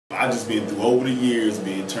I just been through over the years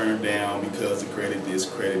being turned down because of credit this,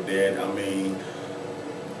 credit that. I mean,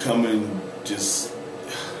 coming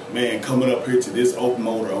up here to this open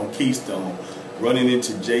motor on Keystone, running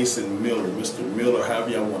into Jason Miller, Mr. Miller,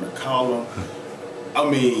 however y'all want to call him. I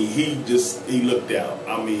mean, he looked out.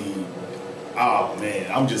 I mean, oh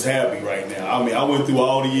man, I'm just happy right now. I mean, I went through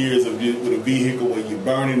all the years of with a vehicle where you're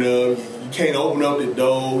burning up, you can't open up the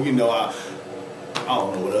door, you know, I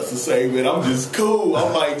don't know what else to say, but I'm just cool.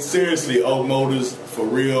 I'm like, seriously, Oak Motors, for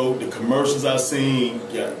real, the commercials I seen,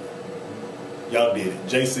 y'all did it.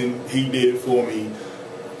 Jason, he did it for me.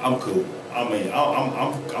 I'm cool. I mean,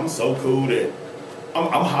 I'm so cool that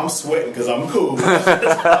I'm sweating because I'm cool.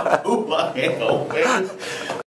 I'm cool. I am, man.